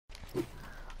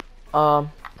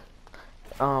Um,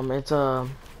 it's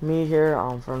me here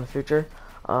from the future.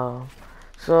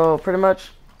 So pretty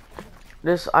much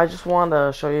this I just wanted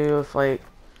to show you if if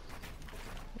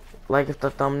the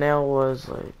thumbnail was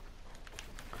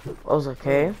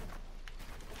okay.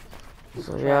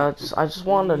 So yeah, I just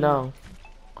wanted to know.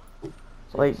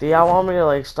 Do y'all want me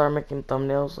to start making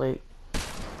thumbnails and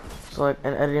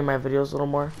editing my videos a little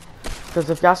more? Because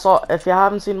if y'all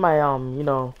haven't seen my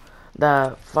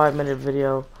that 5-minute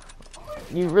video,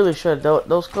 you really should.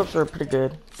 Those clips are pretty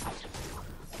good.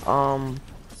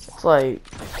 It's late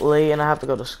and I have to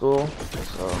go to school,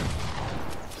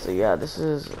 so yeah, this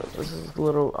is a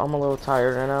little. I'm a little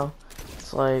tired right now.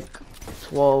 It's like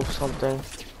 12 something.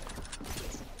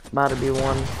 About to be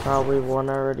 1, probably 1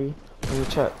 already. Let me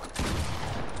check.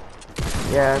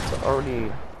 Yeah, it's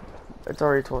already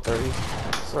 12:30.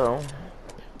 So,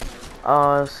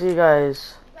 see you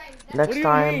guys next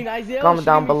time. Comment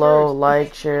down below,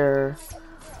 like, share,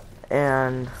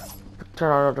 and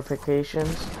turn on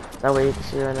notifications. That way you can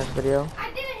see our next video.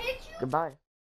 Goodbye.